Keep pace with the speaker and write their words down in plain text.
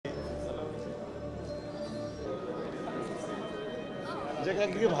যেখানে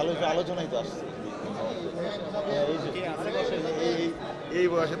একদিকে ভালো আলোচনাই তো আসছে। এই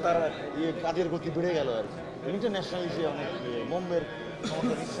বয়সে তার কাজের গতি বেড়ে গেল আর কি, ইন্টারন্যাশনাল হিসেবে অনেক বোম্বের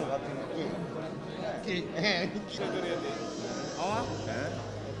সমস্ত নিশ্চয় ভাবছেন কি হ্যাঁ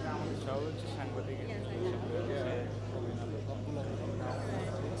সাংবাদিক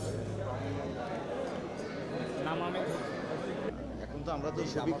এখন তো আমরা তো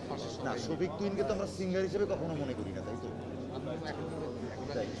শফিক তুহিনকে তো আমরা সিঙ্গার হিসেবে কখনো মনে করি না, তাই তো?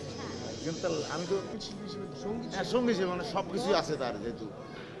 তাই কিন্তু আমি তো হ্যাঁ সঙ্গী হিসেবে মানে সব কিছুই আছে তার, যেহেতু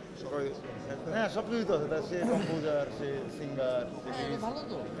হ্যাঁ সব কিছুই তো আছে তার, সে কম্পোজার, সে সিঙ্গার,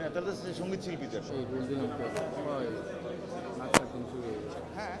 হ্যাঁ তাহলে তো সে সঙ্গীত শিল্পী তো।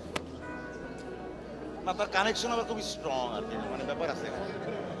 হ্যাঁ না তার কানেকশন আবার খুবই স্ট্রং আর কি, মানে ব্যাপার আছে।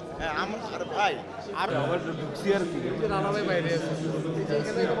 হ্যাঁ আর ভাই আর আবার ঢুকছি আর কি, রানা ভাই বাইরে আছে,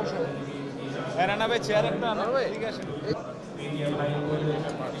 রানা ভাই চেয়ার একটা আনা ভাই, ঠিক আছে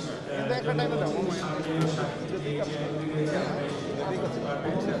কিন্তু একটা টাইমে দাও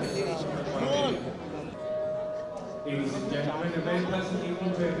Ladies and gentlemen, a very pleasant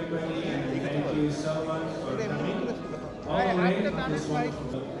evening to everybody, and thank you so much for coming all the way to this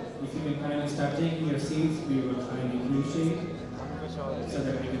wonderful. If you can kindly start taking your seats, we will kindly appreciate so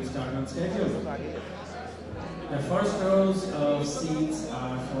that we can start on schedule. The first rows of seats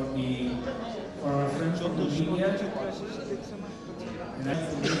are for our friends from the media, and that's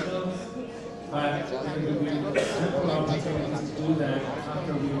the people. But there will be ample opportunities to do that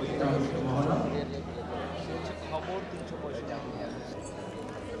after we come to Mohara.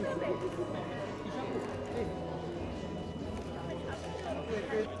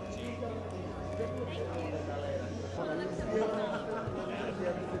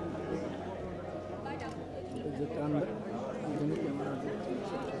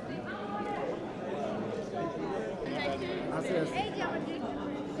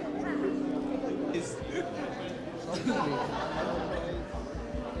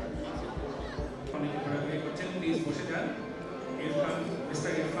 Please push it down. Mr.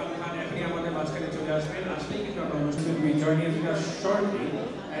 Irfan Khan, every আমাদের মাঝখানে চলে আসবেন, আসলেই কিন্তু আমরা অনুষ্ঠান will be joining us shortly,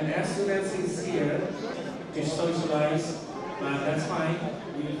 and as soon as he's here to socialize, that's fine.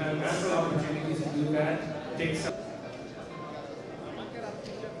 We will have ample opportunities to do that. Take some.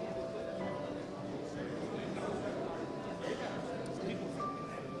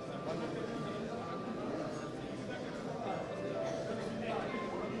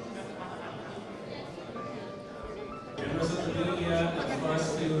 The first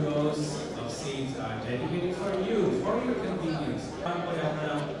few rows of seats are dedicated for you, for your convenience.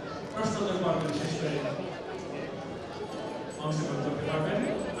 Personal department অংশগ্রহণ করতে পারবেন,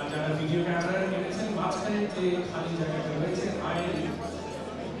 আর যারা video camera নিয়েছেন মাঝখানে যে খালি জায়গাটা রয়েছে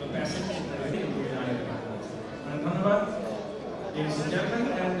ধন্যবাদ। Ladies and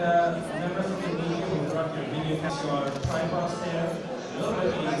gentlemen, and members of the media who brought your video your tripods there, nobody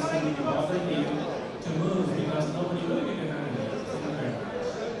is going to be bothering you to move because nobody will be behind you.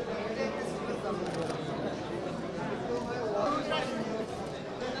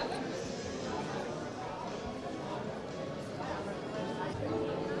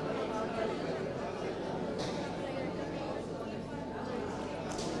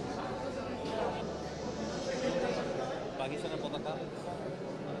 পাকিস্তানের পতাকা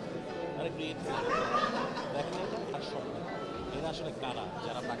দেখেন আর স্বপ্ন, এরা আসলে কারা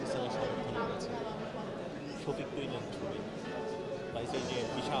যারা পাকিস্তানের সমর্থন করেছে? শফিক তুহিনের ছবি বা সেই যে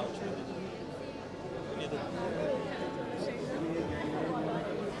বিশাল ছবি,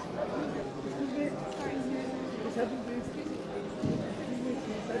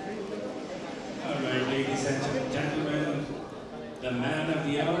 All right, ladies and gentlemen, the man of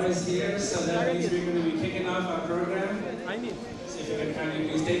the hour is here, so that means we're going to be kicking off our program. So if you can kindly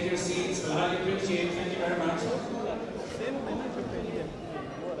please take your seats, we'll highly appreciate it. Thank you very much.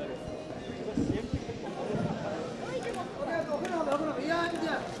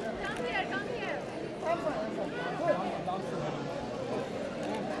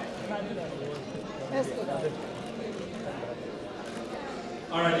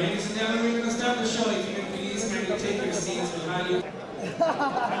 All right, ladies and gentlemen, we're going to start the show. If you can please kindly take your seats, we'll highly.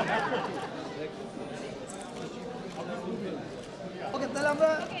 ওকে তাহলে আমরা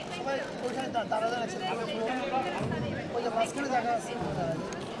সবাই ওইখানে দাঁড়া দাঁড়াচ্ছি, ওই যে মাঝখানে জায়গা আছে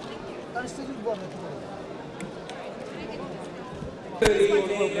তার স্টেজে বলবে।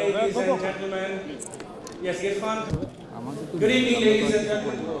 Ladies and gentlemen, yes, Irfan. Good evening, ladies and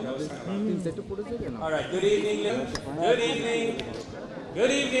gentlemen. All right, good evening, good evening,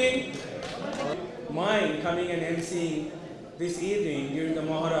 good evening. Mine coming and emceeing this evening during the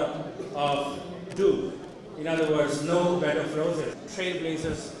Muharram of Duke In other words, no bed of roses.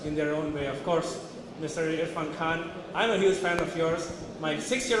 Trailblazers in their own way, of course. Mr. Irfan Khan, I'm a huge fan of yours. My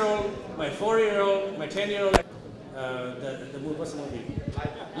 6-year-old, my 4-year-old, my 10-year-old. What's the movie?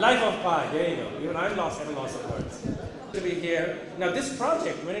 Life of Pi. There you go. Even I'm lost at a loss of words. To be here. Now, this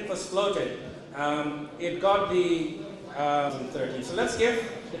project, when it was floated, it got the 30. So let's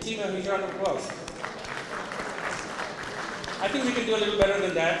give the team a huge round of applause. I think we can do a little better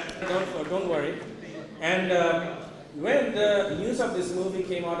than that. Don't worry. And when the news of this movie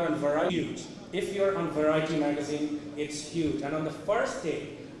came out on Variety, huge. If you're on Variety magazine, it's huge. And on the first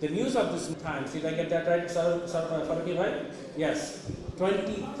day, the news of this time, did I get that right, Faruki, right? Yes,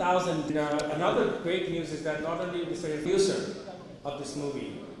 20,000. Another great news is that not only is he a producer of this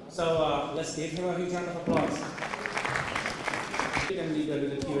movie, so let's give him a huge round of applause. We can lead a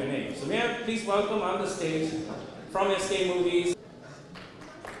little Q&A. So may I please welcome on the stage from SK Movies.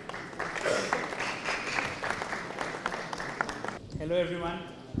 Hello everyone.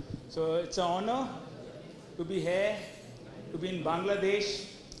 So it's an honor to be here, to be in Bangladesh,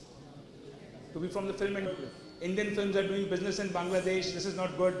 to be from the film industry. Indian films are doing business in Bangladesh. This is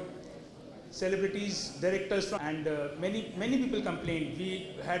not good. Celebrities, directors, and many people complained.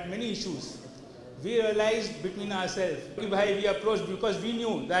 We had many issues. We realized between ourselves, we approached because we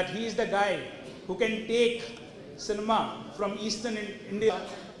knew that he is the guy who can take cinema from Eastern India,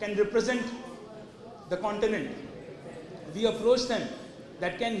 can represent the continent. We approached him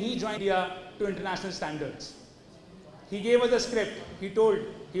that can he join India to international standards. He gave us a script. He told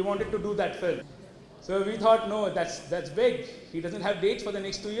he wanted to do that film. So we thought, no, that's big. He doesn't have dates for the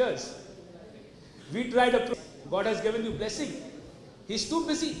next 2 years. We tried a God has given you blessing. He's too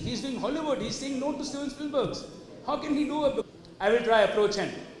busy. He's doing Hollywood. He's saying no to Steven Spielberg's. How can he do a I will try approach him.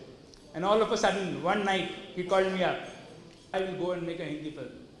 And all of a sudden, one night, he called me up. I will go and make a Hindi film.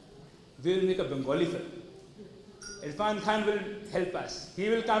 We will make a Bengali film. Irfan Khan will help us. He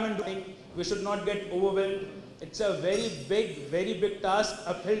will come and do it. We should not get overwhelmed. It's a very big task,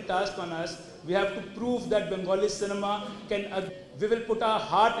 uphill task on us. We have to prove that Bengali cinema can. We will put our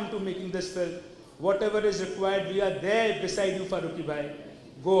heart into making this film. Whatever is required, we are there beside you, Faruki bhai.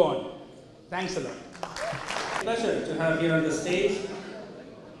 Go on. Thanks a lot. Pleasure to have here on the stage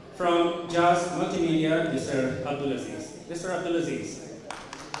from Jazz Multimedia, Mr. Abdulaziz. Mr. Abdulaziz.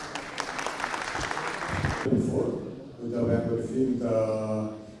 Before, with the Bangla film,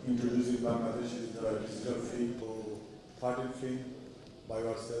 introducing Bangladesh is the digital film to 13 film by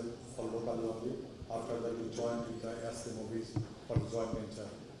yourself for local only. After that, we joined with the SK Movies for the joint venture.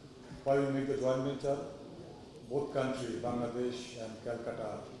 Why we make the joint venture? Both countries, Bangladesh and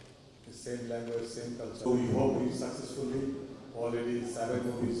Calcutta, the same language, same culture. So we hope we successfully already 7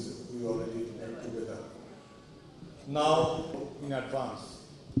 movies we already made together. Now, in advance.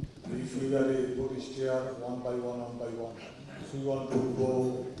 If we are a good steer, one by one, if we want to go,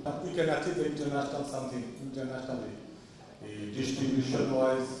 we can achieve the international something internationally.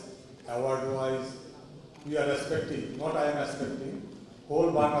 Distribution-wise, award-wise, we are expecting, not I am expecting,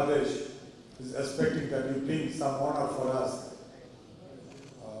 whole Bangladesh is expecting that you bring some honor for us.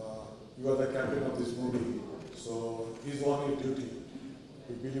 You are the captain of this movie, so it's on your duty.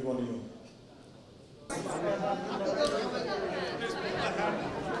 We believe on you.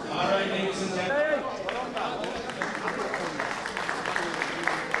 All right, ladies and gentlemen.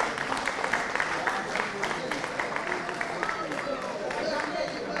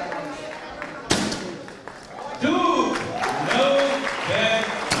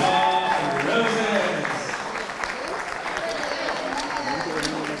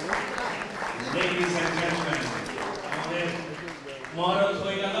 Ladies and gentlemen, Moral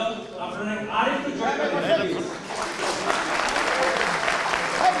Koigalo, after an Arif to join please.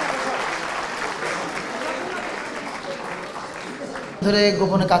 ধরে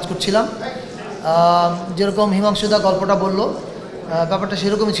গোপনে কাজ করছিলাম যেরকম হিমাংশুদা গল্পটা বললো ব্যাপারটা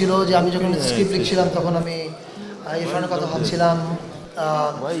সেরকমই ছিল যে আমি যখন স্ক্রিপ্ট লিখছিলাম তখন আমি ইরফানের কথা ভাবছিলাম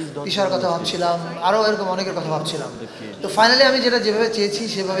ঈশার কথা ভাবছিলাম আরও এরকম অনেকের কথা ভাবছিলাম তো ফাইনালি আমি যেভাবে চেয়েছি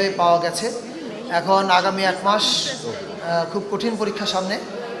সেভাবে পাওয়া গেছে এখন আগামী 1 মাস খুব কঠিন পরীক্ষা সামনে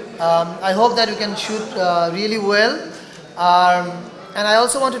I hope that we can shoot really well and I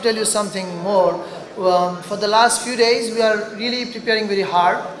also want to tell you something more. For the last few days we are really preparing very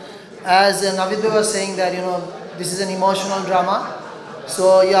hard as Navid was saying that this is an emotional drama, so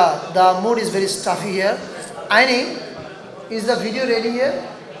yeah, the mood is very stuffy here. Aini, is the video ready here?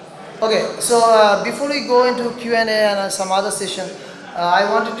 Okay, so before we go into Q&A and some other session, I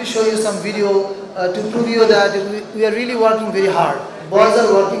wanted to show you some video to prove you that we are really working very hard. Boys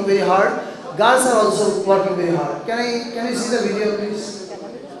are working very hard, girls are also working very hard. Can you see the video please?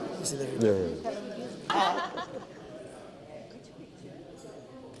 See the video. Yeah.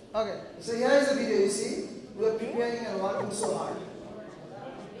 Okay, so here is the video. You see, we are preparing and working so hard.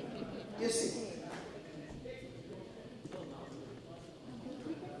 You see.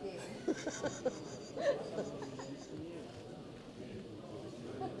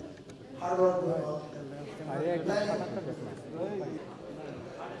 Hard work going on.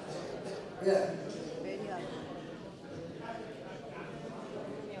 Yeah.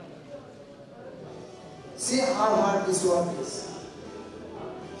 See how hard this work is.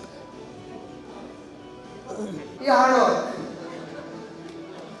 Yeah, hard work.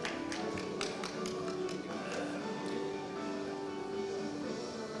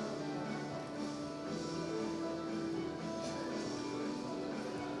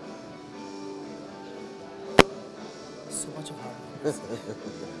 So much of hard work.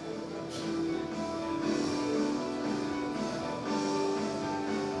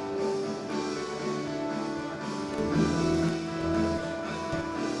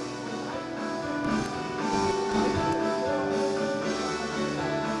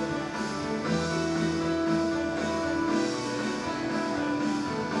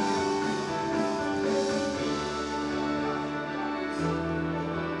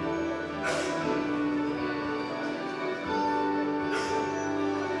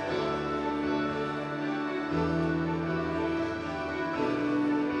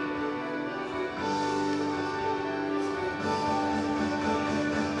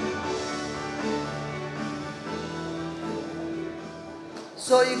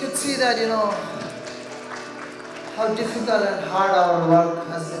 So you can see that, how difficult and hard our work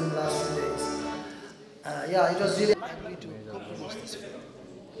has been the last few days. Yeah, it was really agree to co-produce this film.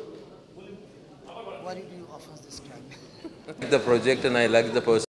 Why did you offer this time? The project and I like the person.